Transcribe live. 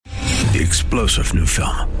The explosive new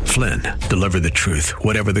film, Flynn, Deliver the Truth,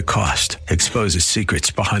 Whatever the Cost, exposes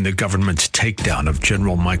secrets behind the government's takedown of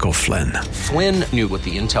General Michael Flynn. Flynn knew what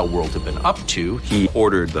the intel world had been up to. He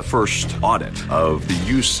ordered the first audit of the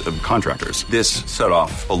use of contractors. This set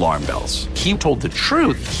off alarm bells. He told the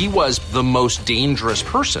truth. He was the most dangerous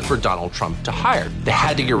person for Donald Trump to hire. They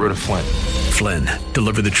had to get rid of Flynn. Flynn,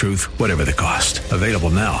 Deliver the Truth, Whatever the Cost. Available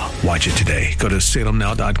now. Watch it today. Go to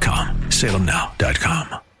salemnow.com.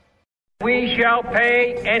 salemnow.com. We shall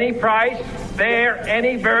pay any price, bear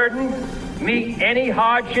any burden, meet any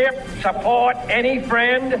hardship, support any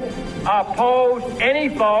friend, oppose any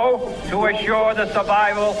foe to assure the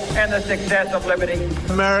survival and the success of liberty.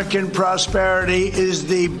 American prosperity is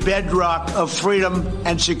the bedrock of freedom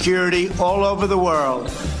and security all over the world.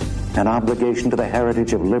 An obligation to the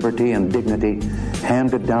heritage of liberty and dignity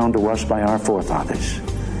handed down to us by our forefathers.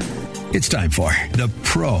 It's time for the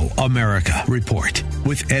Pro-America Report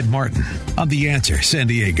with Ed Martin on The Answer San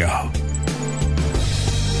Diego.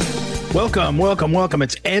 Welcome.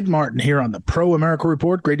 It's Ed Martin here on the Pro-America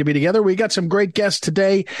Report. Great to be together. We got some great guests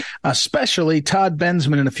today, especially Todd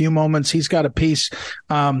Bensman in a few moments. He's got a piece.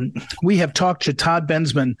 We have talked to Todd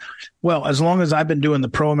Bensman. Well, as long as I've been doing the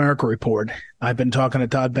Pro-America Report, I've been talking to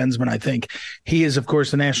Todd Bensman, I think. He is, of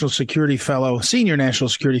course, the National Security Fellow, Senior National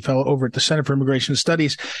Security Fellow over at the Center for Immigration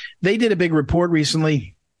Studies. They did a big report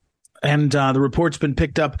recently. And the report's been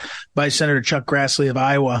picked up by Senator Chuck Grassley of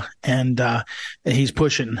Iowa, and he's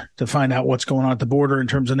pushing to find out what's going on at the border in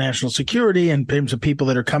terms of national security and in terms of people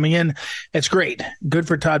that are coming in. It's great. Good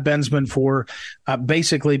for Todd Bensman for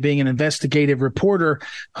basically being an investigative reporter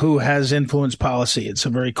who has influenced policy. It's a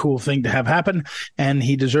very cool thing to have happen, and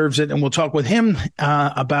he deserves it. And we'll talk with him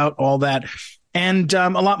about all that and a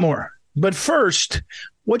lot more. But first,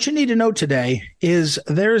 what you need to know today is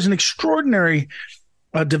there is an extraordinary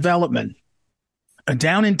development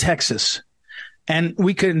down in Texas, and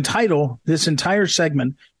we could entitle this entire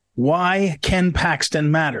segment, Why Ken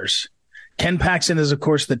Paxton Matters. Ken Paxton is, of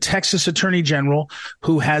course, the Texas Attorney General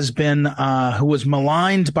who was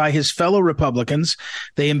maligned by his fellow Republicans.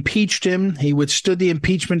 They impeached him. He withstood the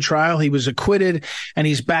impeachment trial. He was acquitted, and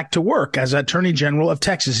he's back to work as Attorney General of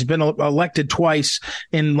Texas. He's been elected twice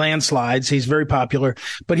in landslides. He's very popular.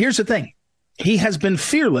 But here's the thing. He has been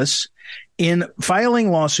fearless in filing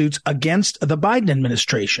lawsuits against the Biden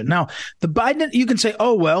administration. Now, you can say,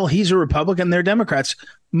 oh, well, he's a Republican, they're Democrats.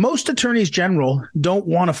 Most attorneys general don't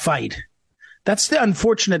want to fight. That's the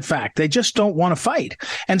unfortunate fact. They just don't want to fight.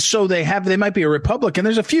 And so they might be a Republican.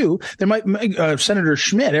 There's a few. There might Senator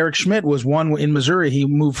Schmidt, Eric Schmidt was one in Missouri. He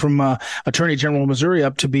moved from Attorney General of Missouri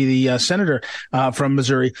up to be the senator from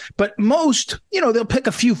Missouri. But most, they'll pick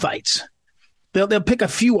a few fights. They'll pick a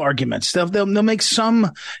few arguments. They'll make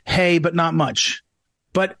some hay, but not much.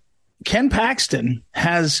 But Ken Paxton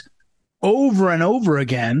has over and over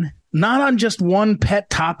again, not on just one pet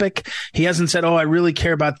topic. He hasn't said, oh, I really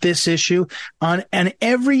care about this issue. On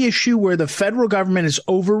every issue where the federal government is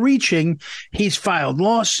overreaching, he's filed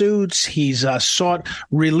lawsuits. He's sought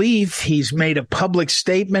relief. He's made a public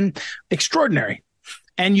statement. Extraordinary.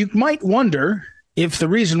 And you might wonder if the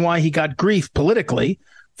reason why he got grief politically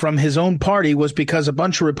from his own party was because a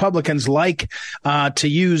bunch of Republicans like to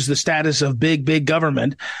use the status of big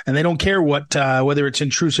government, and they don't care whether it's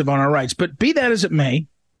intrusive on our rights. But be that as it may,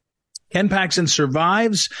 Ken Paxton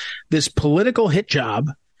survives this political hit job,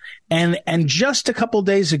 and just a couple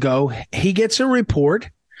days ago, he gets a report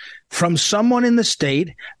from someone in the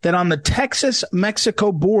state that on the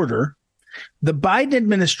Texas-Mexico border, the Biden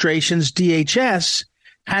administration's DHS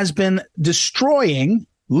has been destroying,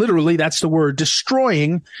 literally, that's the word,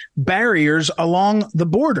 destroying barriers along the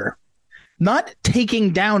border. Not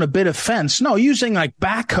taking down a bit of fence, no, using like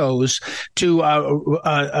backhoes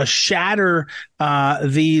to shatter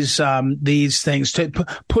these things, to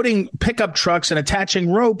putting pickup trucks and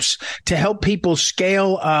attaching ropes to help people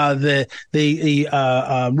scale the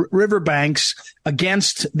riverbanks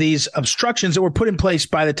against these obstructions that were put in place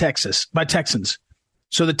by Texans.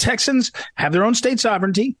 So the Texans have their own state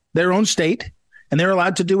sovereignty, their own state, and they're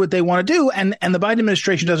allowed to do what they want to do. And the Biden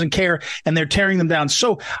administration doesn't care, and they're tearing them down.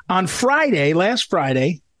 So on last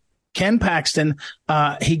Friday, Ken Paxton,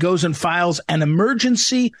 he goes and files an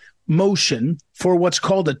emergency motion for what's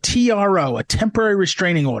called a TRO, a temporary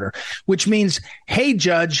restraining order, which means, hey,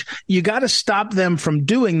 judge, you got to stop them from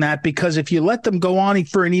doing that, because if you let them go on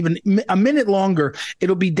for even a minute longer,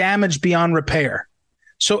 it'll be damaged beyond repair.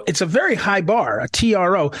 So it's a very high bar, a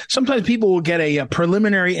TRO. Sometimes people will get a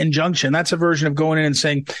preliminary injunction. That's a version of going in and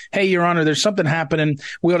saying, hey, Your Honor, there's something happening.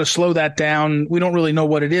 We ought to slow that down. We don't really know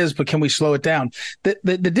what it is, but can we slow it down?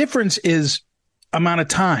 The difference is amount of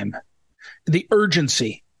time, the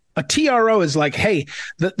urgency. A TRO is like, hey,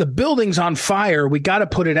 the building's on fire. We got to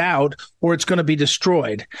put it out or it's going to be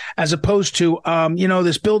destroyed. As opposed to,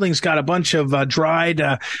 this building's got a bunch of dried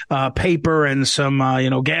paper and some,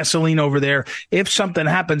 gasoline over there. If something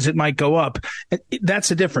happens, it might go up. That's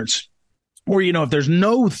the difference. Or, if there's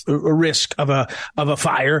no risk of a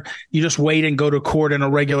fire, you just wait and go to court in a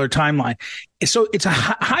regular timeline. So it's a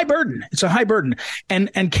high burden. It's a high burden.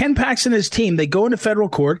 And Ken Paxton and his team, they go into federal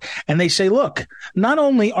court and they say, look, not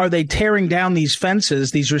only are they tearing down these fences,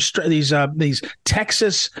 these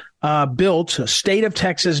Texas built, state of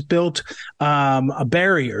Texas built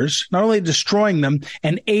barriers, not only destroying them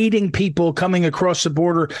and aiding people coming across the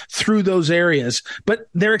border through those areas, but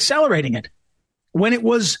they're accelerating it. When it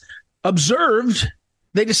was observed,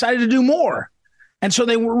 they decided to do more. And so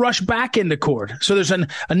they were rushed back into court. So there's an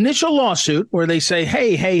initial lawsuit where they say,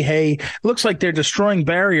 hey, it looks like they're destroying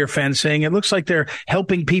barrier fencing. It looks like they're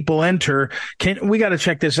helping people enter. We got to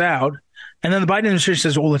check this out. And then the Biden administration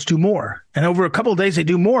says, well, let's do more. And over a couple of days, they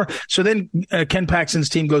do more. So then Ken Paxton's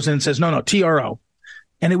team goes in and says, no, TRO.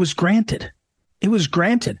 And it was granted. It was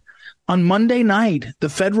granted. On Monday night, the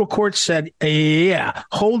federal court said, yeah,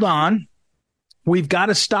 hold on. We've got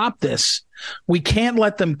to stop this. We can't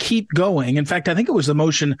let them keep going. In fact, I think it was the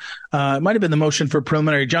motion, it might have been the motion for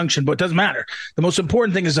preliminary injunction, but it doesn't matter. The most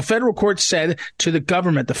important thing is the federal court said to the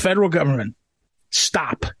government, the federal government,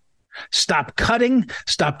 stop. Stop cutting,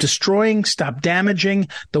 stop destroying, stop damaging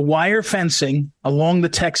the wire fencing along the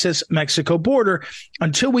Texas-Mexico border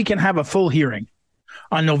until we can have a full hearing.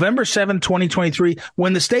 On November 7, 2023,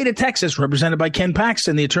 when the state of Texas, represented by Ken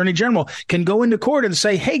Paxton, the attorney general, can go into court and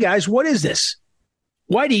say, hey, guys, what is this?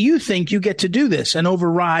 Why do you think you get to do this and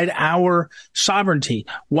override our sovereignty?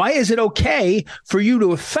 Why is it okay for you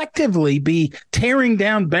to effectively be tearing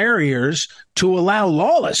down barriers to allow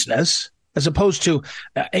lawlessness as opposed to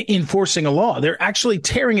enforcing a law? They're actually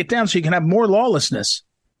tearing it down so you can have more lawlessness.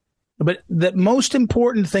 But the most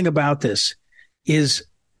important thing about this is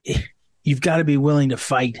you've got to be willing to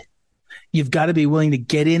fight. You've got to be willing to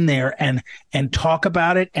get in there and talk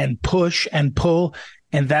about it and push and pull.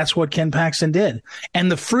 And that's what Ken Paxton did.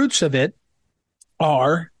 And the fruits of it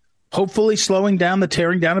are hopefully slowing down the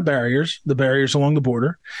tearing down of barriers, the barriers along the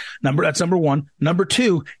border. That's number one. Number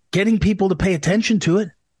two, getting people to pay attention to it.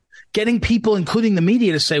 Getting people, including the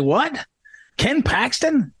media, to say, what? Ken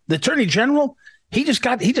Paxton, the attorney general, he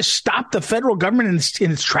just stopped the federal government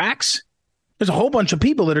in its tracks. There's a whole bunch of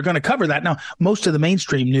people that are going to cover that. Now, most of the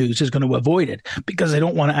mainstream news is going to avoid it because they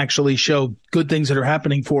don't want to actually show good things that are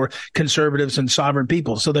happening for conservatives and sovereign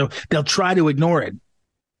people. So they'll try to ignore it.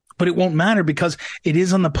 But it won't matter because it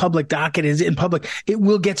is on the public docket. It is in public. It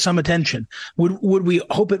will get some attention. Would we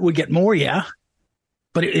hope it would get more? Yeah.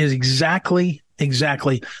 But it is exactly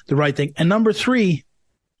the right thing. And number three,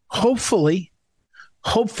 hopefully,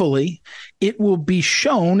 it will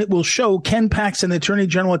show Ken Paxton, the Attorney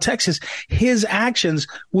General of Texas, his actions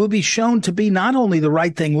will be shown to be not only the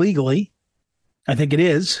right thing legally, I think it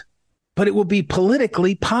is, but it will be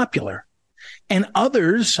politically popular. And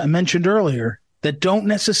others, I mentioned earlier, that don't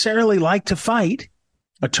necessarily like to fight,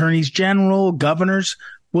 attorneys general, governors,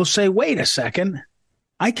 will say, wait a second,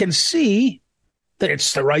 I can see that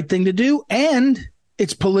it's the right thing to do and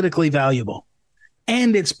it's politically valuable.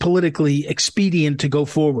 And it's politically expedient to go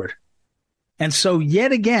forward. And so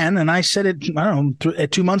yet again, and I said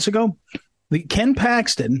it, 2 months ago, Ken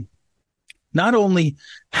Paxton not only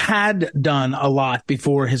had done a lot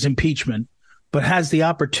before his impeachment, but has the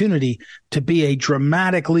opportunity to be a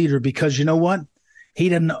dramatic leader because you know what? He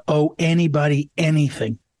didn't owe anybody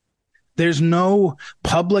anything. There's no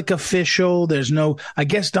public official. There's no, I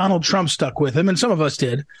guess Donald Trump stuck with him and some of us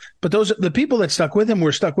did, but the people that stuck with him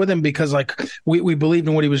were stuck with him because we believed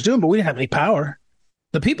in what he was doing, but we didn't have any power.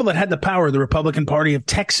 The people that had the power, the Republican Party of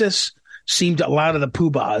Texas, seemed a lot of the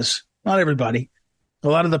poobahs, not everybody, a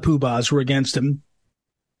lot of the poobahs were against him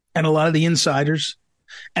and a lot of the insiders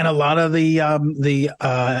and a lot of the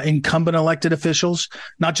incumbent elected officials,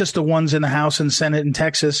 not just the ones in the House and Senate in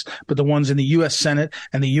Texas, but the ones in the U.S. Senate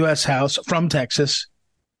and the U.S. House from Texas.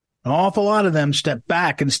 An awful lot of them stepped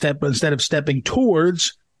back instead of stepping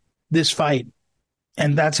towards this fight.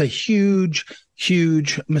 And that's a huge,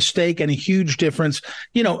 huge mistake and a huge difference.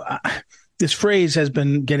 This phrase has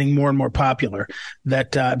been getting more and more popular,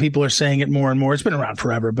 that people are saying it more and more. It's been around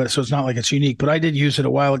forever, but so it's not like it's unique. But I did use it a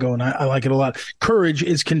while ago, and I like it a lot. Courage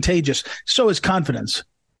is contagious. So is confidence.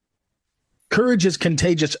 Courage is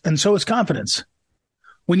contagious, and so is confidence.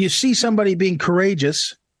 When you see somebody being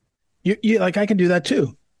courageous, you like, I can do that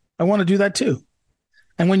too. I want to do that too.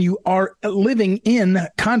 And when you are living in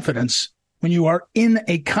confidence, when you are in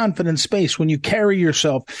a confident space, when you carry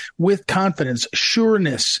yourself with confidence,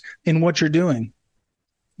 sureness in what you're doing,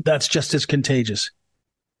 that's just as contagious.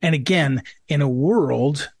 And again, in a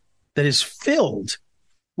world that is filled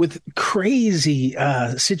with crazy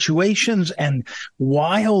situations and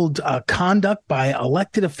wild conduct by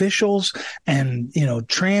elected officials and,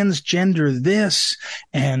 transgender this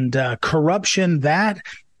and corruption that,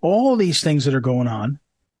 all these things that are going on,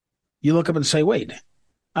 you look up and say, wait,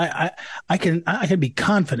 I can be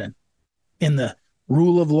confident in the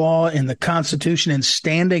rule of law, in the Constitution, and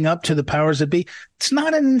standing up to the powers that be. It's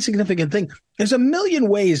not an insignificant thing. There's a million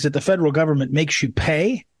ways that the federal government makes you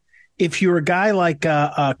pay. If you're a guy like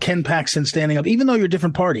Ken Paxton standing up, even though you're a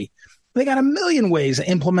different party, they got a million ways to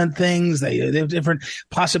implement things. They have different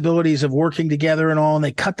possibilities of working together and all, and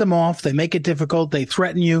they cut them off. They make it difficult. They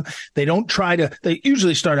threaten you. They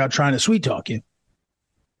usually start out trying to sweet talk you,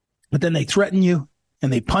 but then they threaten you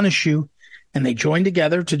and they punish you and they join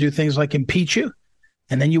together to do things like impeach you,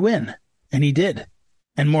 and then you win. And he did.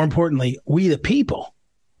 And more importantly, we the people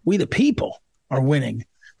are winning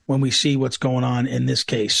when we see what's going on in this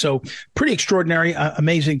case. So pretty extraordinary,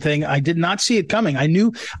 amazing thing. I did not see it coming. I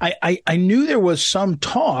knew there was some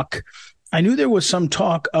talk. I knew there was some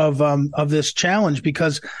talk of this challenge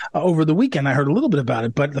because over the weekend I heard a little bit about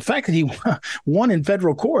it. But the fact that he won in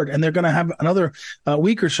federal court and they're going to have another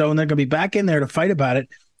week or so and they're going to be back in there to fight about it,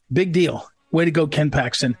 big deal. Way to go, Ken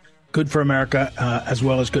Paxton. Good for America, as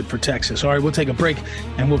well as good for Texas. All right, we'll take a break,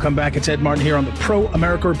 and we'll come back. It's Ed Martin here on the Pro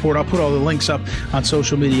America Report. I'll put all the links up on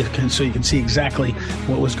social media so you can see exactly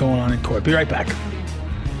what was going on in court. Be right back.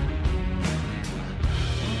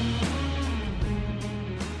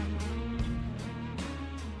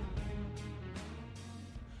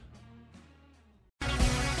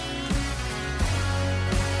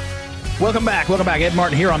 Welcome back. Ed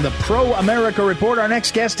Martin here on the Pro America Report. Our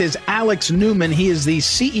next guest is Alex Newman. He is the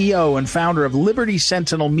CEO and founder of Liberty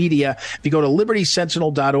Sentinel Media. If you go to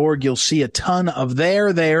libertysentinel.org, you'll see a ton of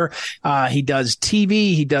there. He does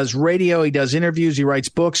TV, he does radio, he does interviews, he writes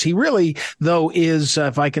books. He really, though, is,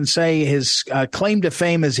 if I can say, his claim to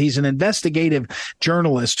fame is he's an investigative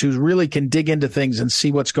journalist who really can dig into things and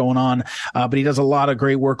see what's going on. But he does a lot of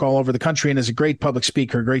great work all over the country and is a great public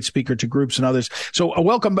speaker, great speaker to groups and others. So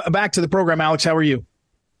welcome back to the program, Alex. How are you?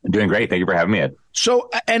 I'm doing great. Thank you for having me, Ed. So,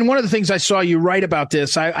 and one of the things I saw you write about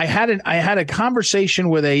this, I had a conversation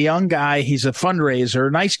with a young guy. He's a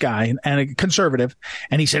fundraiser, nice guy and a conservative.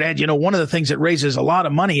 And he said, Ed, one of the things that raises a lot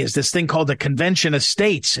of money is this thing called the Convention of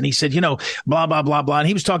States. And he said, blah, blah, blah, blah. And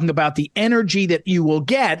he was talking about the energy that you will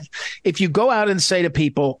get if you go out and say to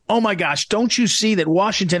people, oh my gosh, don't you see that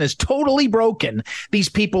Washington is totally broken? These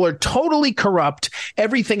people are totally corrupt.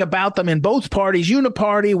 Everything about them in both parties,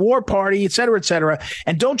 uniparty, war party, et cetera, et cetera.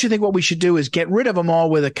 And don't you think what we should do is get rid of them all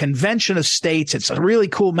with a convention of states? It's a really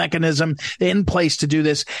cool mechanism in place to do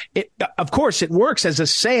this. Of course, it works as a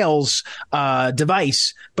sales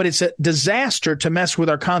device, but it's a disaster to mess with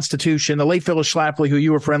our Constitution. The late Phyllis Schlafly, who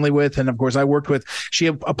you were friendly with, and of course I worked with, she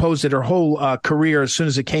opposed it her whole career as soon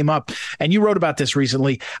as it came up. And you wrote about this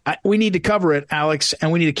recently. We need to cover it, Alex,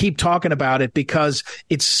 and we need to keep talking about it because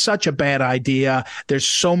it's such a bad idea. There's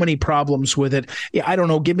so many problems with it. Yeah, I don't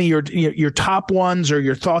know. Give me your top ones or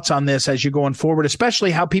your thoughts on this as you're going forward,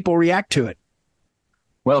 especially how people react to it.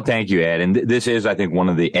 Well, thank you, Ed. And this is, I think, one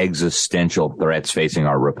of the existential threats facing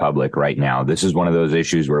our republic right now. This is one of those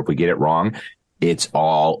issues where if we get it wrong, it's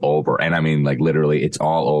all over. And I mean, like, literally, it's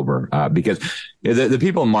all over. Because the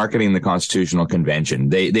people marketing the Constitutional Convention,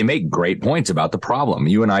 they make great points about the problem.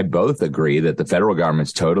 You and I both agree that the federal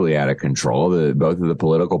government's totally out of control. Both of the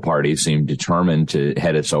political parties seem determined to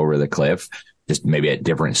head us over the cliff, just maybe at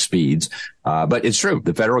different speeds. But it's true.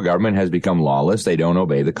 The federal government has become lawless. They don't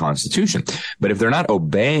obey the Constitution. But if they're not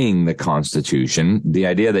obeying the Constitution, the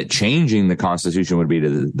idea that changing the Constitution would be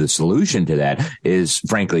the solution to that is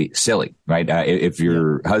frankly silly, right? If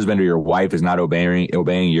your husband or your wife is not obeying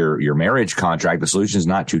your marriage contract, the solution is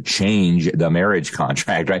not to change the marriage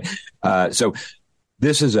contract, right? So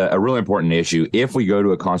this is a really important issue. If we go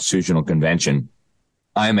to a constitutional convention,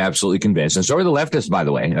 I am absolutely convinced, and so are the leftists, by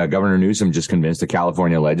the way. Governor Newsom just convinced the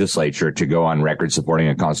California legislature to go on record supporting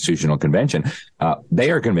a constitutional convention.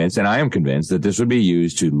 They are convinced, and I am convinced, that this would be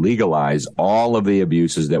used to legalize all of the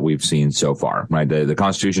abuses that we've seen so far, right? The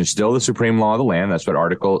Constitution is still the supreme law of the land. That's what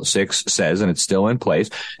Article 6 says, and it's still in place.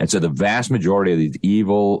 And so the vast majority of these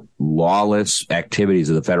evil, lawless activities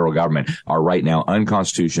of the federal government are right now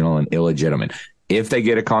unconstitutional and illegitimate. If they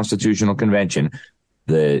get a constitutional convention,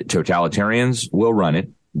 the totalitarians will run it.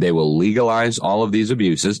 They will legalize all of these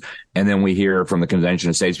abuses. And then we hear from the Convention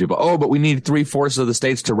of States people, oh, but we need 3/4 of the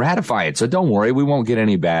states to ratify it. So don't worry, we won't get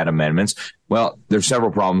any bad amendments. Well, there's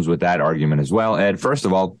several problems with that argument as well, Ed. First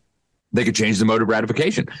of all, they could change the mode of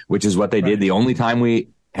ratification, which is what they did the only time we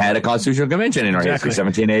had a constitutional convention in our history,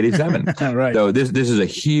 1787. Right. So this is a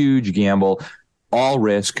huge gamble. All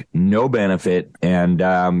risk, no benefit, and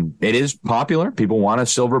it is popular. People want a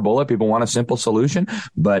silver bullet. People want a simple solution,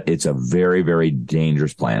 but it's a very, very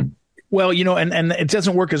dangerous plan. Well, and it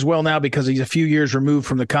doesn't work as well now because he's a few years removed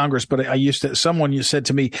from the Congress. But someone said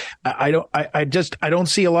to me, I don't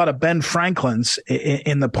see a lot of Ben Franklins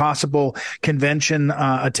in the possible convention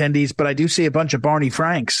attendees, but I do see a bunch of Barney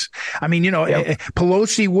Franks. I mean,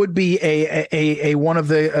 Pelosi would be a one of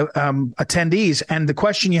the attendees. And the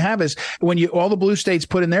question you have is when all the blue states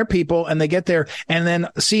put in their people and they get there and then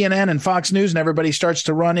CNN and Fox News and everybody starts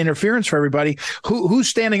to run interference for everybody, who's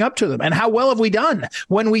standing up to them? And how well have we done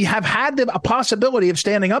when we have had a possibility of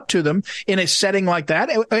standing up to them in a setting like that?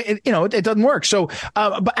 It doesn't work. So,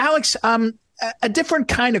 but Alex, a different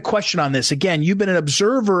kind of question on this. Again, you've been an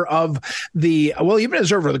observer of the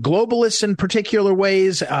globalists in particular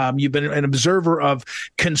ways. You've been an observer of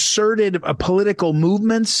concerted political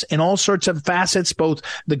movements in all sorts of facets, both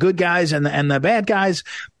the good guys and the bad guys.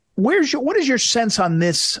 What is your sense on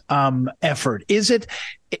this effort? Is it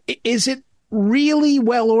really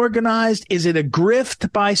well organized? Is it a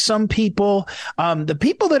grift by some people? The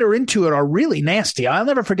people that are into it are really nasty. I'll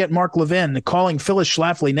never forget Mark Levin calling Phyllis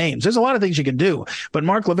Schlafly names. There's a lot of things you can do, but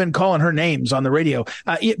Mark Levin calling her names on the radio,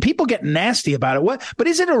 people get nasty about it. But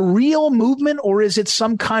is it a real movement or is it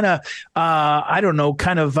some kind of,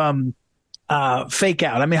 fake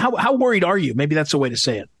out? I mean, how worried are you? Maybe that's the way to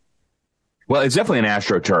say it. Well, it's definitely an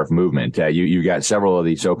AstroTurf movement. You got several of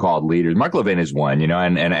these so-called leaders. Mark Levin is one, and I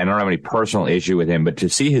don't have any personal issue with him, but to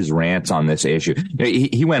see his rants on this issue,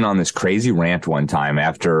 he went on this crazy rant one time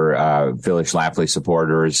after Phyllis Schlafly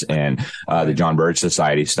supporters and the John Birch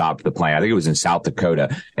Society stopped the plan. I think it was in South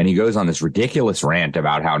Dakota, and he goes on this ridiculous rant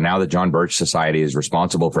about how now the John Birch Society is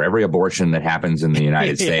responsible for every abortion that happens in the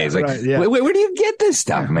United States. Where do you get this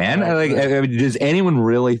stuff, man? Does anyone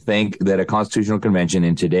really think that a constitutional convention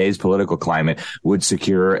in today's political climate would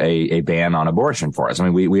secure a ban on abortion for us? I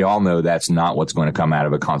mean, we all know that's not what's going to come out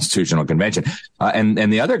of a constitutional convention.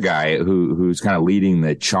 And the other guy who's kind of leading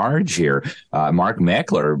the charge here, Mark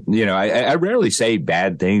Meckler, I rarely say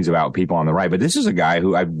bad things about people on the right, but this is a guy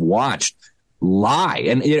who I've watched lie.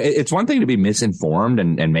 And it's one thing to be misinformed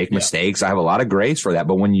and make mistakes. I have a lot of grace for that.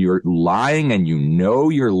 But when you're lying and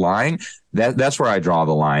you're lying, that's where I draw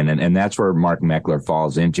the line. And that's where Mark Meckler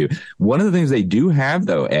falls into. One of the things they do have,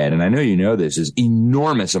 though, Ed, and I know you know this, is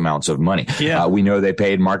enormous amounts of money. Yeah. We know they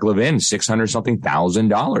paid Mark Levin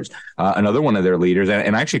 $600,000. Another one of their leaders,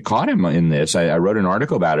 and I actually caught him in this. I wrote an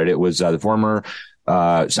article about it. It was the former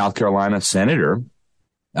South Carolina senator.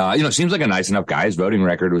 Seems like a nice enough guy. His voting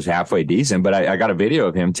record was halfway decent, but I got a video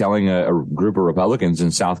of him telling a group of Republicans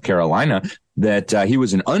in South Carolina that he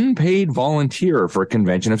was an unpaid volunteer for a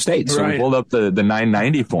convention of states. So we pulled up the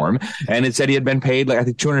 990 form, and it said he had been paid, I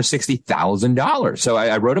think, $260,000. So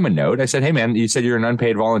I wrote him a note. I said, hey, man, you said you're an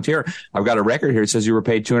unpaid volunteer. I've got a record here. It says you were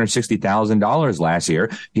paid $260,000 last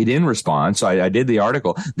year. He didn't respond, so I did the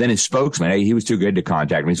article. Then his spokesman, he was too good to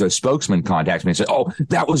contact me, so his spokesman contacts me and said, oh,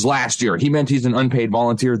 that was last year. He meant he's an unpaid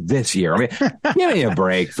volunteer this year. I mean, give me a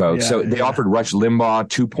break, folks. They offered Rush Limbaugh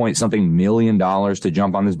 $2-something million to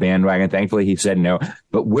jump on this bandwagon. Thankfully, he said no.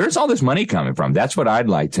 But where's all this money coming from? That's what I'd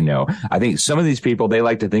like to know. I think some of these people, they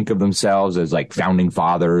like to think of themselves as like founding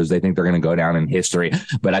fathers. They think they're going to go down in history.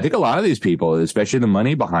 But I think a lot of these people, especially the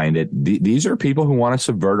money behind it, these are people who want to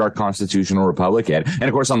subvert our constitutional republic. And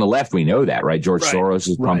of course, on the left, we know that, right? George Soros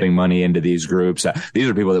is pumping money into these groups. These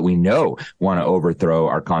are people that we know want to overthrow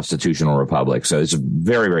our constitutional republic. So it's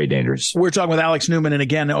very, very dangerous. We're talking with Alex Newman. And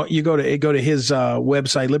again, you go to his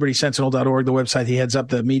website, libertysentinel.org, the website he heads up,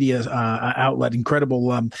 the media outlet. Incredible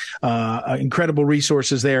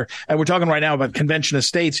resources there. And we're talking right now about Convention of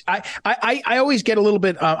States. I always get a little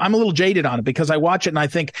bit, I'm a little jaded on it because I watch it and I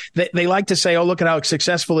think that they like to say, oh, look at how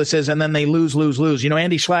successful this is. And then they lose.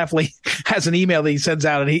 Andy Schlafly has an email that he sends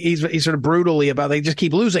out and he's sort of brutally about, they just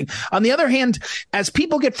keep losing. On the other hand, as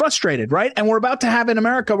people get frustrated, right? And we're about to have in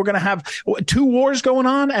America, we're going to have 2 wars going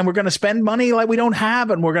on and we're going to spend money like we don't have.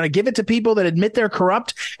 And we're going to give it to people that admit they're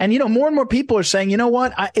corrupt. And, more and more people are saying, you know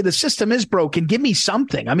what? The system is broken. Give me something.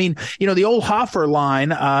 something. I mean, the old Hoffer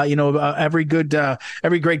line, every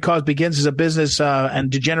great cause begins as a business and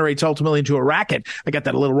degenerates ultimately into a racket. I got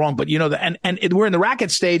that a little wrong, but we're in the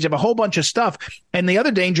racket stage of a whole bunch of stuff. And the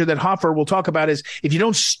other danger that Hoffer will talk about is if you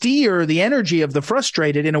don't steer the energy of the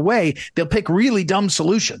frustrated in a way, they'll pick really dumb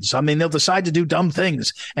solutions. I mean, they'll decide to do dumb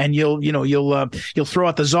things, and you'll throw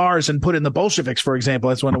out the czars and put in the Bolsheviks, for example.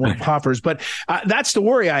 That's one of Hoffer's. But that's the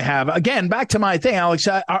worry I have. Again, back to my thing, Alex.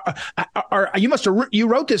 You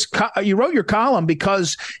wrote your column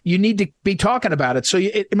because you need to be talking about it. So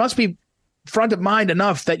it must be front of mind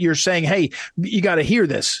enough that you're saying, hey, you got to hear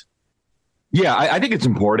this. Yeah, I think it's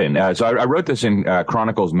important. So I wrote this in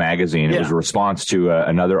Chronicles Magazine. It was a response to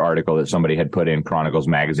another article that somebody had put in Chronicles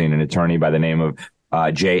Magazine, an attorney by the name of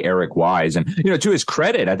J. Eric Wise. And, to his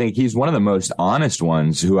credit, I think he's one of the most honest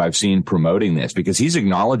ones who I've seen promoting this, because he's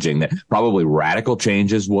acknowledging that probably radical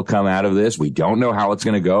changes will come out of this. We don't know how it's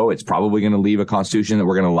going to go. It's probably going to leave a constitution that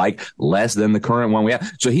we're going to like less than the current one we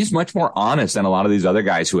have. So he's much more honest than a lot of these other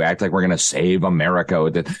guys who act like we're going to save America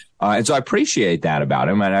with it. And so I appreciate that about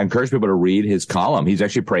him. And I encourage people to read his column. He's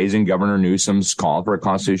actually praising Governor Newsom's call for a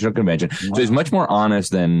constitutional convention. Wow. So he's much more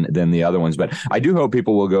honest than the other ones. But I do hope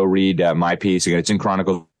people will go read my piece. Again, it's in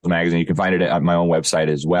Chronicles Magazine. You can find it at my own website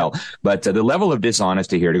as well. But the level of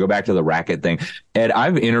dishonesty here, to go back to the racket thing, Ed,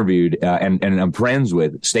 I've interviewed and I'm friends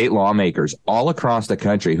with state lawmakers all across the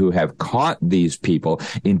country who have caught these people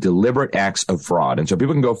in deliberate acts of fraud. And so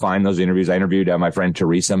people can go find those interviews. I interviewed my friend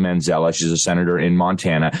Teresa Manzella. She's a senator in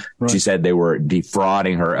Montana. Right. She said they were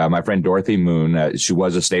defrauding her. My friend Dorothy Moon, she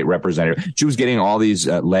was a state representative. She was getting all these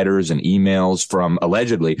letters and emails from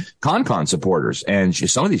allegedly CONCON supporters. And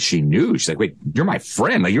some of these she knew. She's like, wait, you're my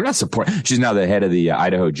friend. Like, you're not supporting. She's now the head of the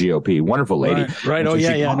Idaho GOP. Wonderful lady. Right. Oh,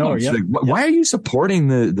 yeah. I know her. She's like, why are you supporting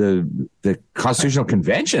the Constitutional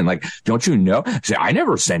Convention? Like, don't you know? She's like, I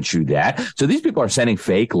never sent you that. So these people are sending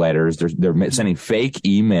fake letters. They're sending fake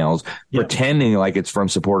emails, pretending like it's from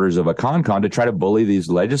supporters of a CONCON to try to bully these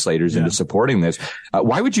legislators into supporting this.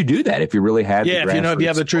 Why would you do that if you really had the if you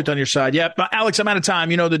have the truth on your side? Yeah. Alex, I'm out of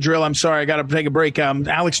time. You know the drill. I'm sorry. I got to take a break.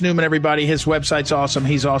 Alex Newman, everybody, his website's awesome.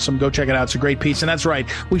 He's awesome. Go check it out. It's a great piece. And that's right.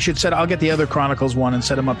 I'll get the other Chronicles one and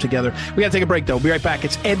set them up together. We got to take a break, though. We'll be right back.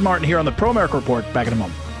 It's Ed Martin here on the Pro America Report. Back in a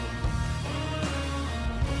moment.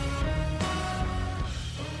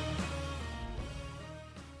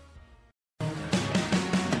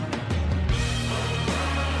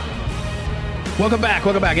 Welcome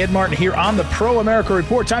back. Ed Martin here on the Pro America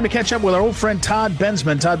Report. Time to catch up with our old friend Todd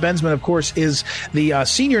Bensman. Todd Bensman, of course, is the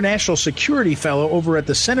Senior National Security Fellow over at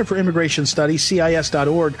the Center for Immigration Studies,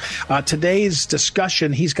 CIS.org. Today's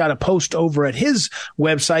discussion, he's got a post over at his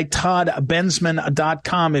website,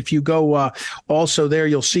 toddbensman.com. If you go also there,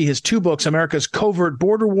 you'll see his two books, America's Covert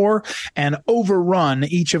Border War and Overrun,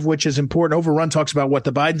 each of which is important. Overrun talks about what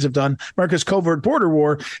the Bidens have done. America's Covert Border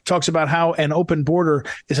War talks about how an open border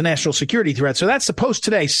is a national security threat. So that's the post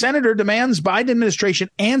today. Senator demands Biden administration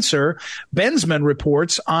answer. Bensman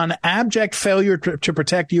reports on abject failure to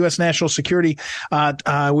protect U.S. national security.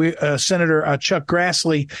 Senator Chuck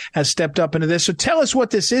Grassley has stepped up into this. So tell us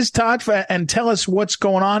what this is, Todd, and tell us what's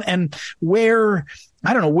going on and where.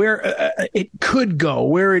 I don't know where it could go,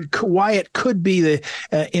 why it could be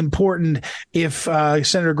important if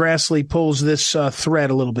Senator Grassley pulls this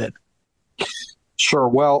thread a little bit. Sure.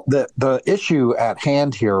 Well, the issue at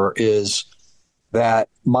hand here is that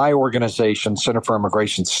my organization, Center for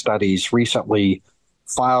Immigration Studies, recently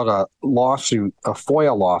filed a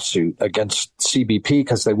FOIA lawsuit against CBP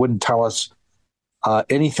because they wouldn't tell us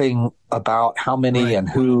anything about how many and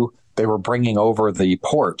who they were bringing over the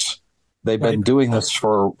ports. They've been doing this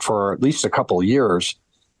for at least a couple of years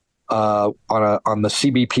on the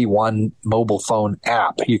CBP One mobile phone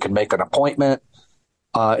app. You can make an appointment.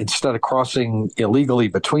 Instead of crossing illegally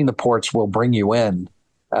between the ports, we'll bring you in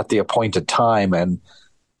at the appointed time. And,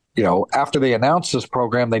 after they announced this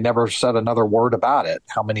program, they never said another word about it,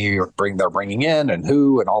 how many they're bringing in and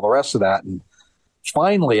who and all the rest of that. And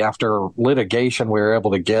finally, after litigation, we were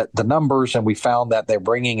able to get the numbers, and we found that they're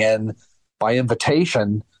bringing in by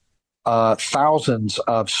invitation thousands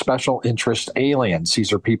of special interest aliens.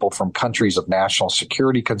 These are people from countries of national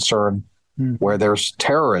security concern where there's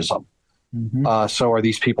terrorism. Mm-hmm. So are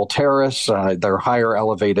these people terrorists? They're higher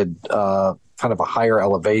elevated, kind of a higher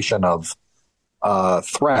elevation of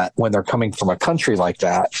threat when they're coming from a country like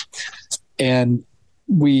that. And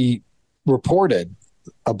we reported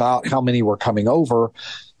about how many were coming over,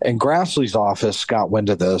 and Grassley's office got wind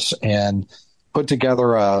of this and put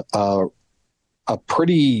together a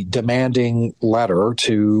pretty demanding letter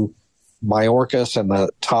to Mayorkas and the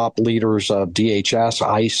top leaders of DHS,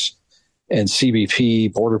 ICE, and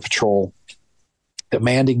CBP, Border Patrol,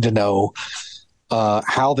 demanding to know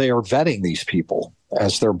how they are vetting these people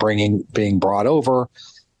as they're being brought over,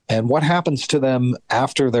 and what happens to them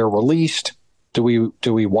after they're released. Do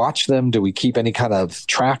we watch them? Do we keep any kind of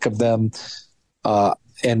track of them?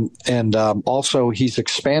 And also, he's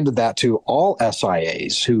expanded that to all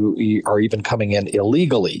SIAs who are even coming in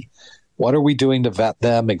illegally. What are we doing to vet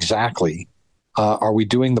them exactly? Are we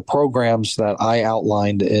doing the programs that I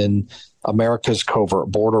outlined in America's Covert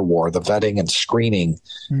Border War, the vetting and screening,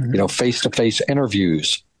 face-to-face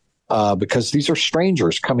interviews? Because these are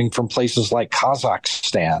strangers coming from places like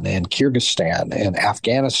Kazakhstan and Kyrgyzstan and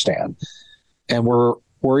Afghanistan. And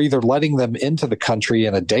we're either letting them into the country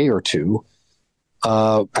in a day or two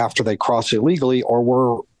after they cross illegally,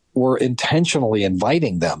 or we're intentionally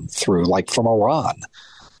inviting them through, like from Iran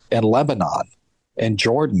and Lebanon and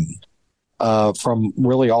Jordan, from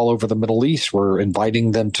really all over the Middle East. We're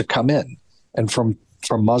inviting them to come in. And from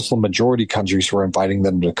Muslim majority countries, we're inviting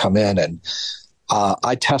them to come in. And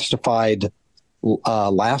I testified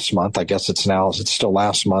last month, I guess it's still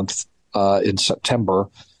last month, in September,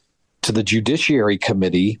 to the Judiciary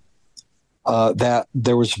Committee that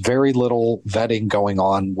there was very little vetting going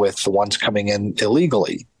on with the ones coming in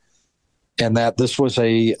illegally, and that this was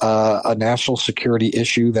a national security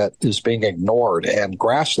issue that is being ignored. And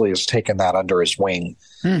Grassley has taken that under his wing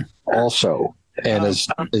also, and is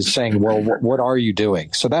saying, well, what are you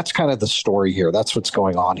doing? So that's kind of the story here. That's what's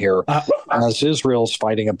going on here as Israel's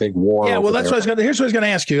fighting a big war. Yeah, well, here's what I was going to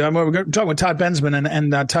ask you. We're talking with Todd Bensman,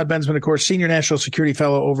 and Todd Bensman, of course, Senior National Security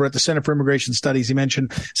Fellow over at the Center for Immigration Studies. He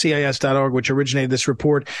mentioned CIS.org, which originated this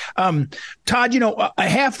report. Todd,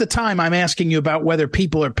 half the time I'm asking you about whether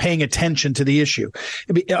people are paying attention to the issue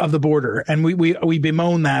of the border, and we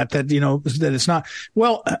bemoan that it's not.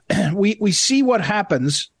 Well, we see what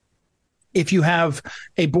happens if you have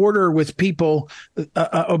a border with people,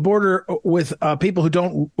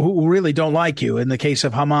 people who really don't like you. In the case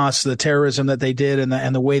of Hamas, the terrorism that they did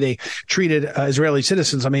and the way they treated Israeli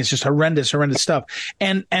citizens, I mean, it's just horrendous stuff.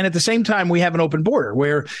 And at the same time, we have an open border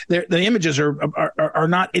where the images are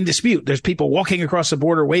not in dispute. There's people walking across the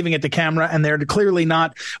border, waving at the camera, and they're clearly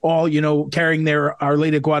not all carrying their Our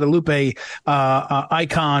Lady of Guadalupe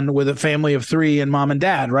icon with a family of 3 and mom and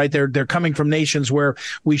dad. Right? They're coming from nations where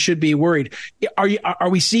we should be worried. Are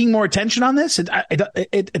we seeing more attention on this?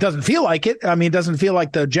 It doesn't feel like it. I mean, it doesn't feel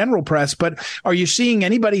like the general press, but are you seeing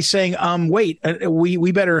anybody saying, wait,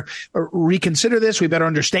 we better reconsider this. We better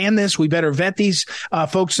understand this. We better vet these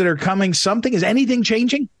folks that are coming. Is anything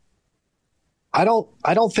changing? I don't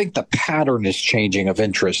think the pattern is changing of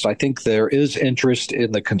interest. I think there is interest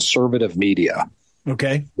in the conservative media.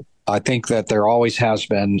 Okay. I think that there always has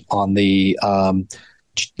been on the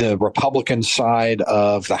Republican side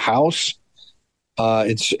of the House,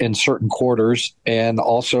 it's in certain quarters, and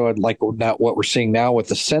also like what we're seeing now with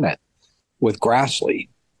the Senate, with Grassley,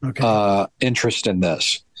 interest in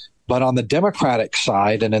this. But on the Democratic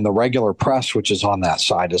side and in the regular press, which is on that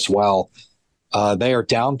side as well, they are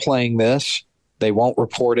downplaying this. They won't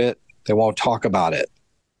report it. They won't talk about it.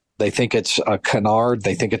 They think it's a canard.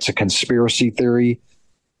 They think it's a conspiracy theory.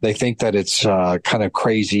 They think that it's kind of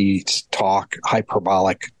crazy talk,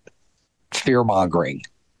 hyperbolic fear-mongering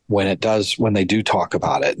when they do talk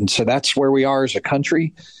about it. And so that's where we are as a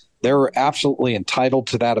country. They're absolutely entitled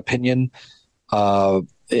to that opinion. But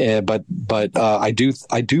I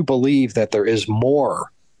do believe that there is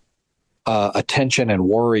more attention and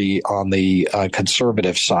worry on the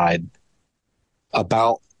conservative side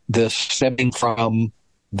about this stemming from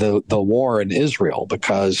the war in Israel,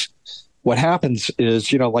 because what happens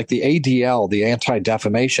is, like the ADL, the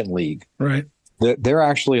Anti-Defamation League, right? They're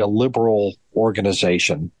actually a liberal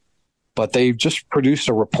organization, but they've just produced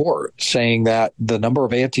a report saying that the number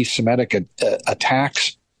of anti-Semitic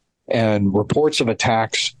attacks and reports of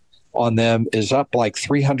attacks on them is up like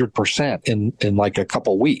 300% in like a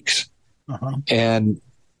couple weeks. And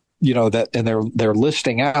they're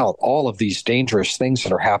listing out all of these dangerous things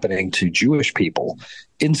that are happening to Jewish people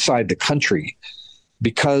inside the country,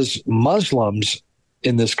 because Muslims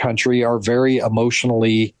in this country are very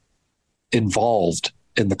emotionally involved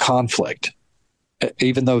in the conflict.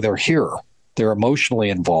 Even though they're here, they're emotionally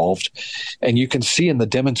involved. And you can see in the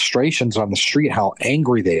demonstrations on the street how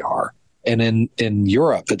angry they are, and in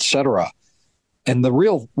Europe, et cetera. And the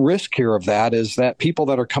real risk here of that is that people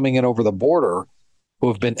that are coming in over the border who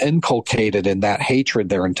have been inculcated in that hatred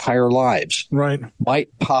their entire lives, right, might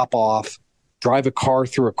pop off, drive a car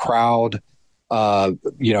through a crowd,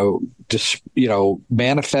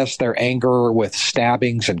 manifest their anger with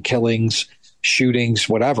stabbings and killings, shootings,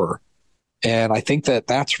 whatever. And I think that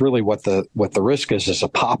that's really what the risk is a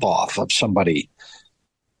pop off of somebody.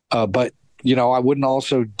 But I wouldn't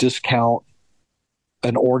also discount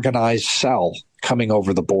an organized cell coming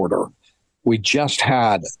over the border. We just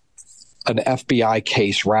had an FBI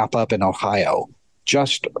case wrap up in Ohio,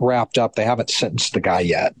 just wrapped up. They haven't sentenced the guy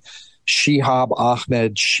yet. Shihab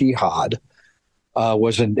Ahmed Shihad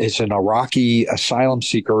is an Iraqi asylum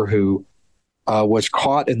seeker who was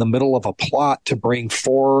caught in the middle of a plot to bring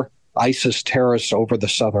 4 ISIS terrorists over the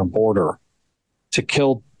southern border to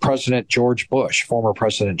kill President George Bush, former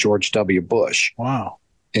President George W. Bush. Wow.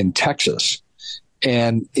 In Texas.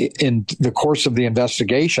 And in the course of the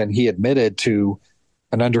investigation, he admitted to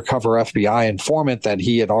an undercover FBI informant that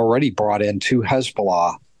he had already brought in 2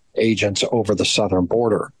 Hezbollah agents over the southern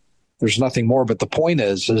border. There's nothing more. But the point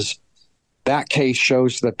is that case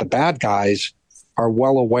shows that the bad guys are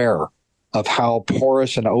well aware of how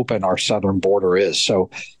porous and open our southern border is. So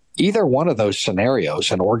either one of those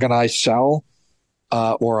scenarios, an organized cell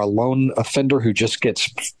or a lone offender who just gets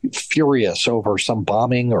furious over some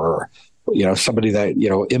bombing or somebody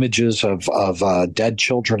that, images of dead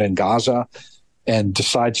children in Gaza and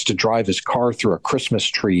decides to drive his car through a Christmas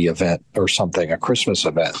tree event or something, a Christmas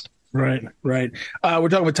event. Right. We're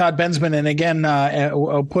talking with Todd Bensman. And again,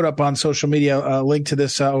 I'll put up on social media a link to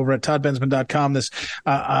this over at toddbensman.com, this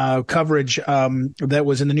coverage that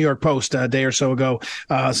was in the New York Post a day or so ago.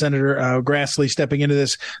 Senator Grassley stepping into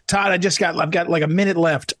this. Todd, I've got like a minute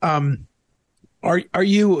left. Are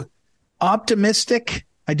you optimistic?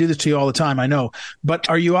 I do this to you all the time, I know. But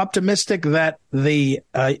are you optimistic that the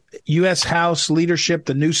U.S. House leadership,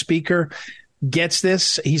 the new speaker, gets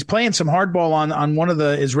this? He's playing some hardball on one of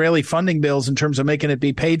the Israeli funding bills in terms of making it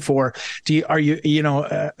be paid for. Are you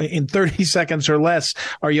in 30 seconds or less,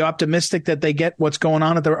 are you optimistic that they get what's going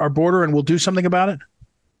on at our border and will do something about it?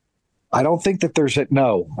 I don't think that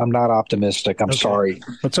no, I'm not optimistic. I'm sorry.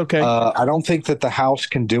 That's okay. I don't think that the House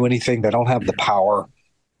can do anything. They don't have the power.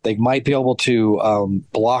 They might be able to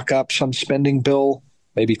block up some spending bill,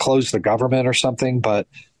 maybe close the government or something. But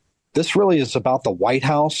this really is about the White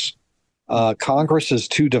House. Congress is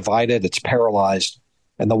too divided. It's paralyzed.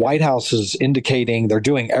 And the White House is indicating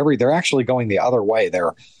they're actually going the other way.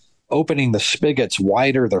 They're opening the spigots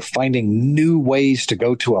wider. They're finding new ways to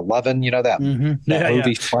go to 11. That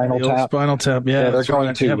movie Spinal Tap. Spinal Tap. Yeah, they're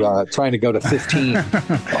going to trying to go to 15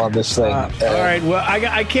 on this thing. All right. Well,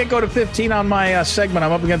 I can't go to 15 on my segment.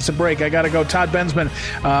 I'm up against a break. I got to go. Todd Bensman,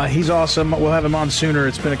 he's awesome. We'll have him on sooner.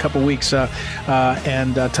 It's been a couple weeks.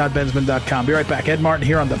 And toddbensman.com. Be right back. Ed Martin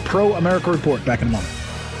here on the Pro America Report. Back in a moment.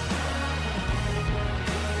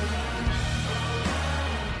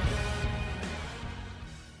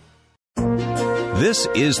 This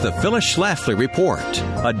is the Phyllis Schlafly Report,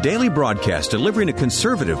 a daily broadcast delivering a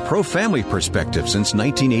conservative pro-family perspective since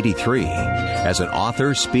 1983. As an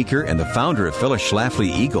author, speaker, and the founder of Phyllis Schlafly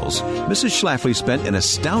Eagles, Mrs. Schlafly spent an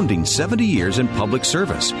astounding 70 years in public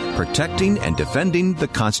service, protecting and defending the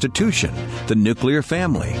Constitution, the nuclear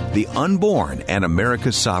family, the unborn, and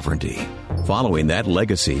America's sovereignty. Following that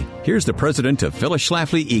legacy, here's the president of Phyllis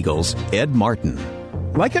Schlafly Eagles, Ed Martin.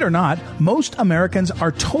 Like it or not, most Americans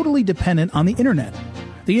are totally dependent on the internet.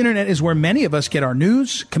 The internet is where many of us get our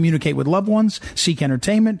news, communicate with loved ones, seek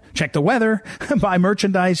entertainment, check the weather, buy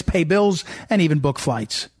merchandise, pay bills, and even book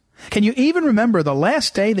flights. Can you even remember the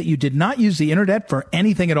last day that you did not use the internet for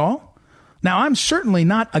anything at all? Now, I'm certainly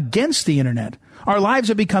not against the internet. Our lives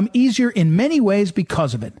have become easier in many ways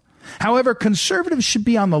because of it. However, conservatives should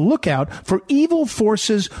be on the lookout for evil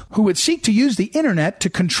forces who would seek to use the internet to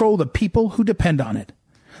control the people who depend on it.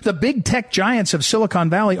 The big tech giants of Silicon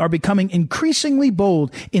Valley are becoming increasingly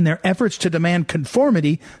bold in their efforts to demand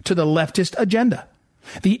conformity to the leftist agenda.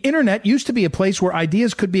 The internet used to be a place where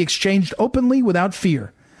ideas could be exchanged openly without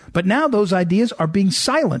fear, but now those ideas are being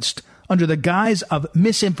silenced under the guise of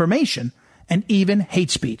misinformation and even hate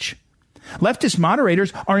speech. Leftist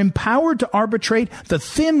moderators are empowered to arbitrate the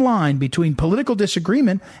thin line between political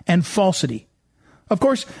disagreement and falsity. Of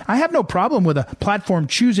course, I have no problem with a platform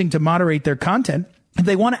choosing to moderate their content. If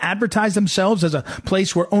they want to advertise themselves as a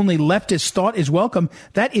place where only leftist thought is welcome,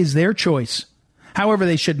 that is their choice. However,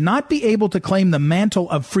 they should not be able to claim the mantle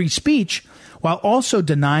of free speech while also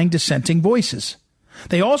denying dissenting voices.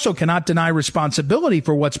 They also cannot deny responsibility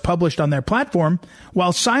for what's published on their platform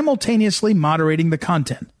while simultaneously moderating the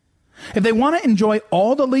content. If they want to enjoy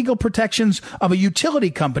all the legal protections of a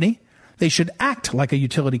utility company, they should act like a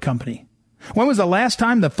utility company. When was the last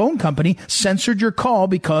time the phone company censored your call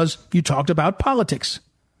because you talked about politics?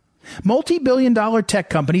 Multi-billion-dollar tech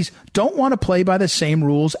companies don't want to play by the same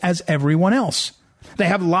rules as everyone else. They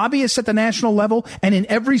have lobbyists at the national level and in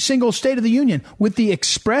every single state of the union with the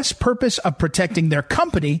express purpose of protecting their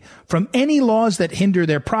company from any laws that hinder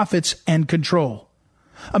their profits and control.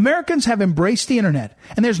 Americans have embraced the internet,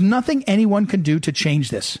 and there's nothing anyone can do to change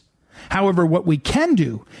this. However, what we can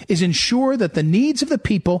do is ensure that the needs of the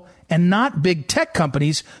people and not big tech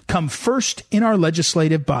companies come first in our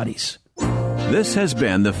legislative bodies. This has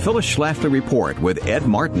been the Phyllis Schlafly Report with Ed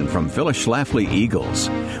Martin from Phyllis Schlafly Eagles.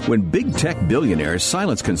 When big tech billionaires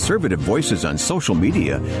silence conservative voices on social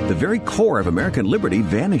media, the very core of American liberty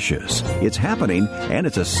vanishes. It's happening, and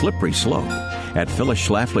it's a slippery slope. At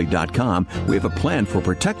phyllisschlafly.com, we have a plan for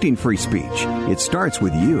protecting free speech. It starts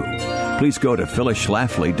with you. Please go to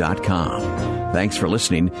phyllisschlafly.com. Thanks for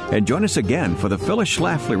listening, and join us again for the Phyllis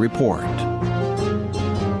Schlafly Report.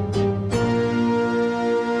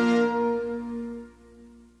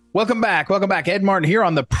 Welcome back. Welcome back. Ed Martin here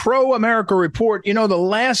on the Pro America Report. You know, the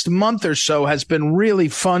last month or so has been really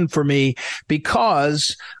fun for me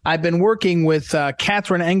because I've been working with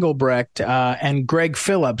Catherine Engelbrecht and Greg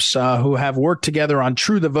Phillips, who have worked together on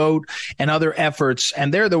True the Vote and other efforts.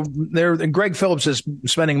 And Greg Phillips is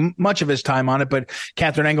spending much of his time on it, but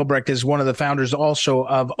Catherine Engelbrecht is one of the founders also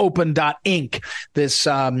of Open.Inc., this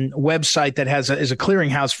website that is a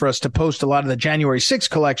clearinghouse for us to post a lot of the January 6th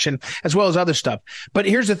collection, as well as other stuff. But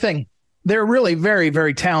here's the thing. They're really very,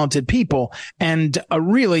 very talented people and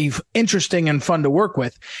really interesting and fun to work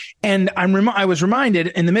with. And I was reminded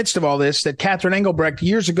in the midst of all this that Catherine Engelbrecht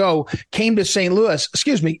years ago came to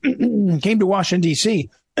Washington, D.C.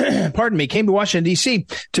 Came to Washington, D.C.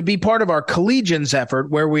 to be part of our collegians effort,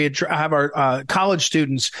 where we have our college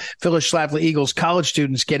students, Phyllis Schlafly Eagles college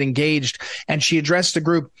students, get engaged. And she addressed the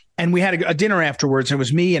group. And we had a dinner afterwards. It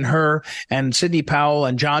was me and her and Sidney Powell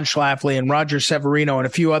and John Schlafly and Roger Severino and a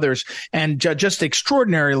few others. And just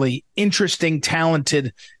extraordinarily interesting,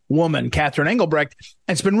 talented woman, Catherine Engelbrecht.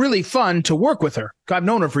 And it's been really fun to work with her. I've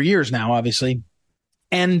known her for years now, obviously.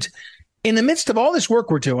 And in the midst of all this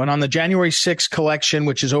work we're doing on the January 6th collection,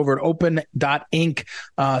 which is over at open.inc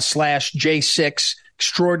 /J6,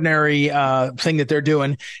 extraordinary thing that they're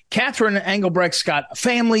doing. Catherine Engelbrecht's got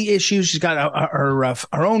family issues. She's got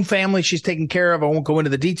her own family she's taking care of. I won't go into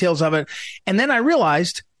the details of it. And then I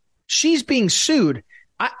realized she's being sued.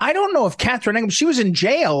 I don't know if Catherine Engelbrecht, she was in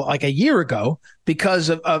jail like a year ago because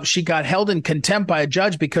of she got held in contempt by a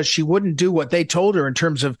judge because she wouldn't do what they told her in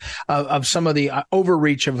terms of some of the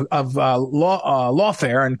overreach of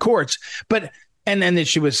lawfare and courts. But and then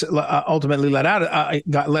she was ultimately got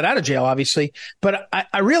let out of jail, obviously. But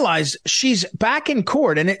I realized she's back in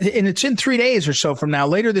court, and it's in 3 days or so from now,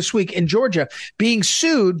 later this week in Georgia, being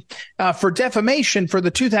sued for defamation for the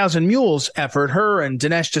 2,000 Mules effort, her and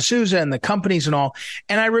Dinesh D'Souza and the companies and all.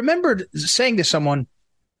 And I remembered saying to someone,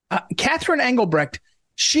 Catherine Engelbrecht,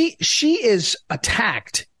 she is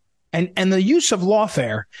attacked. And the use of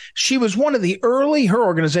lawfare, she was one of the early, her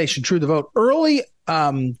organization, True the Vote, early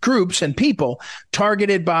groups and people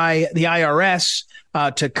targeted by the IRS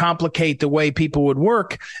to complicate the way people would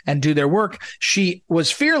work and do their work. She was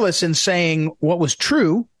fearless in saying what was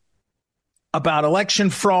true about election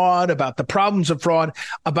fraud, about the problems of fraud,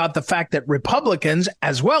 about the fact that Republicans,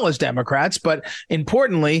 as well as Democrats, but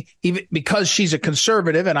importantly, even because she's a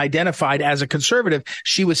conservative and identified as a conservative,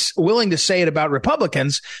 she was willing to say it about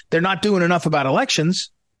Republicans. They're not doing enough about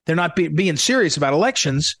elections. They're not being serious about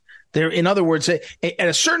elections. In other words, at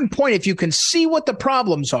a certain point, if you can see what the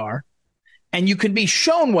problems are and you can be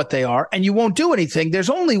shown what they are and you won't do anything, there's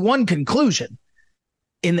only one conclusion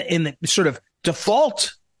in the sort of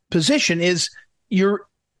default position is you're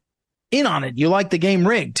in on it. You like the game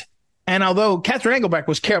rigged. And although Catherine Engelbrecht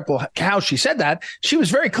was careful how she said that, she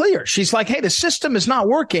was very clear. She's like, hey, the system is not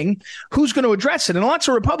working. Who's going to address it? And lots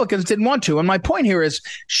of Republicans didn't want to. And my point here is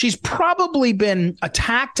she's probably been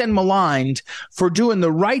attacked and maligned for doing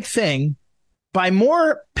the right thing by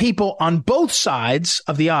more people on both sides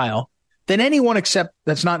of the aisle than anyone except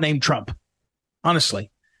that's not named Trump,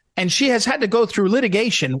 honestly. And she has had to go through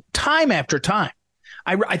litigation time after time.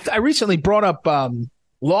 I recently brought up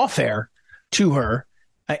lawfare to her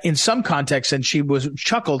in some context, and she was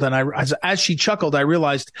chuckled. And as she chuckled, I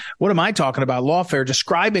realized, what am I talking about? Lawfare,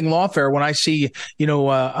 describing lawfare when I see,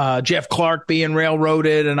 Jeff Clark being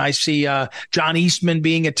railroaded, and I see John Eastman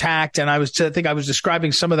being attacked. And I think I was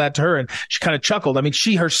describing some of that to her, and she kind of chuckled. I mean,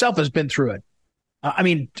 she herself has been through it.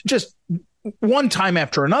 Just one time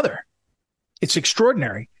after another. It's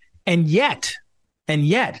extraordinary. And yet,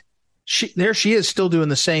 there she is still doing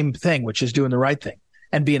the same thing, which is doing the right thing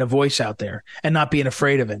and being a voice out there and not being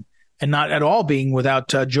afraid of it and not at all being without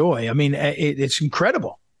joy. I mean, it's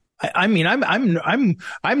incredible. I'm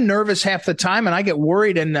nervous half the time, and I get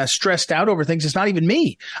worried and stressed out over things. It's not even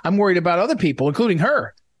me. I'm worried about other people, including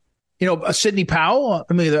her. Sidney Powell.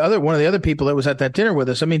 I mean, one of the other people that was at that dinner with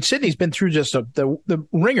us. I mean, Sidney's been through just the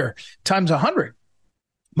ringer times 100.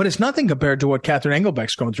 But it's nothing compared to what Catherine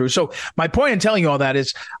Engelbrecht's going through. So my point in telling you all that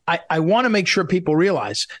is I want to make sure people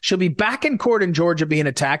realize she'll be back in court in Georgia being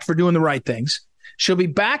attacked for doing the right things. She'll be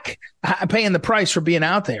back paying the price for being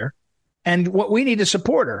out there. And what we need to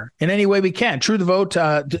support her in any way we can. True the Vote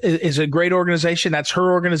is a great organization. That's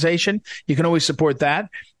her organization. You can always support that.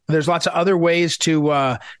 There's lots of other ways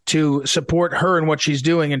to support her and what she's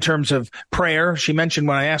doing in terms of prayer. She mentioned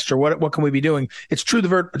when I asked her what can we be doing. It's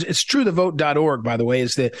truethevote.org, by the way,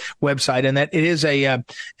 is the website, and that it is an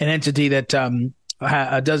entity that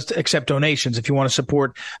does accept donations if you want to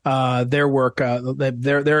support their work.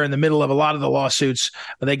 They're in the middle of a lot of the lawsuits.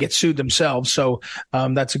 They get sued themselves, so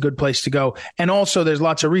that's a good place to go. And also, there's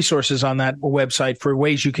lots of resources on that website for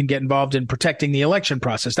ways you can get involved in protecting the election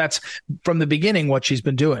process. That's from the beginning what she's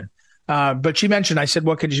been doing. But she mentioned, I said,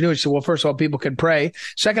 what could you do? She said, well, first of all, people can pray.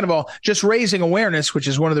 Second of all, just raising awareness, which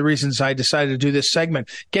is one of the reasons I decided to do this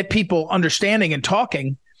segment, get people understanding and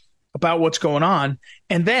talking about what's going on,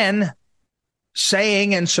 and then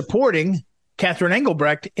saying and supporting Catherine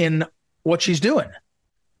Engelbrecht in what she's doing.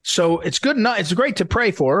 So it's good enough. It's great to pray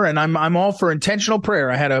for her, and I'm all for intentional prayer.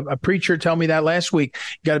 I had a preacher tell me that last week.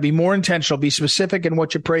 You got to be more intentional, be specific in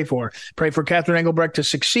what you pray for. Pray for Catherine Engelbrecht to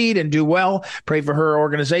succeed and do well. Pray for her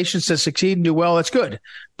organizations to succeed and do well. That's good.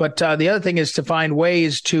 But the other thing is to find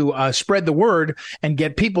ways to spread the word and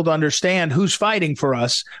get people to understand who's fighting for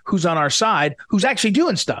us, who's on our side, who's actually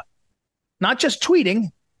doing stuff, not just tweeting,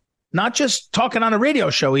 not just talking on a radio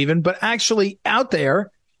show even, but actually out there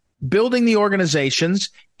building the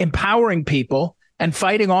organizations, empowering people, and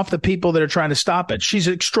fighting off the people that are trying to stop it. She's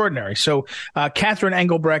extraordinary. So Catherine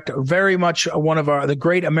Engelbrecht, very much one of the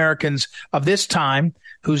great Americans of this time,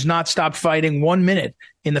 who's not stopped fighting 1 minute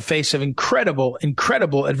in the face of incredible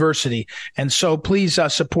adversity. And so please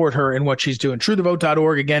support her in what she's doing.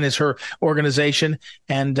 TrueTheVote.org, again, is her organization.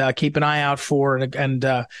 And keep an eye out for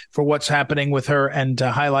what's happening with her and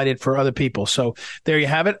highlight it for other people. So there you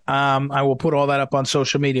have it. I will put all that up on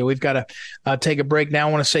social media. We've got to take a break now.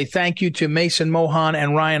 I want to say thank you to Mason Mohan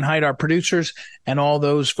and Ryan Haidt, our producers, and all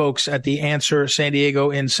those folks at The Answer San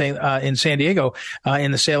Diego in San Diego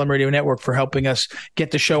in the Salem Radio Network for helping us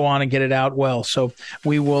get the show on and get it out well. So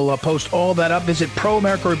we will post all that up. Visit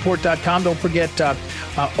proamericareport.com. Don't forget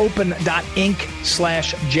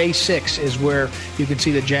open.inc/J6 is where you can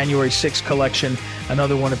see the January 6th collection,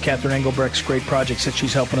 another one of Catherine Engelbrecht's great projects that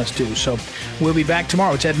she's helping us do. So we'll be back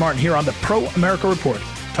tomorrow. It's Ed Martin here on the Pro America Report.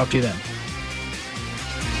 Talk to you then.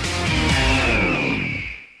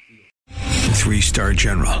 3-star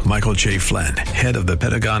General Michael J. Flynn, head of the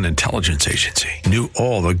Pentagon Intelligence Agency, knew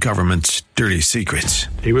all the government's dirty secrets.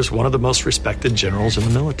 He was one of the most respected generals in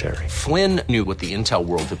the military. Flynn knew what the intel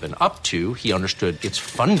world had been up to. He understood its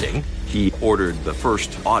funding. He ordered the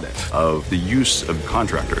first audit of the use of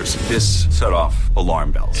contractors. This set off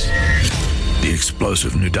alarm bells. The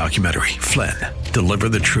explosive new documentary, Flynn, Deliver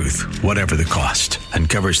the Truth, Whatever the Cost,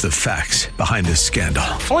 uncovers the facts behind this scandal.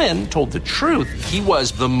 Flynn told the truth. He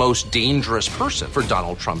was the most dangerous person for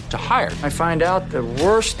Donald Trump to hire. I find out the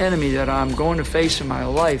worst enemy that I'm going to face in my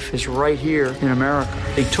life is right here in America.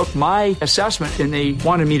 They took my assessment and they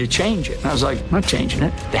wanted me to change it. And I was like, I'm not changing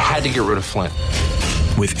it. They had to get rid of Flynn.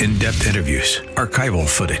 With in-depth interviews, archival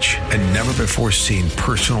footage, and never-before-seen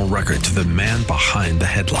personal records of the man behind the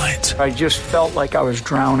headlines. I just felt like I was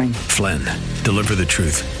drowning. Flynn, Deliver the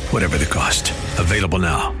Truth, Whatever the Cost. Available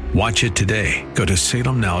now. Watch it today. Go to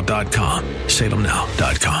salemnow.com.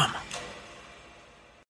 salemnow.com.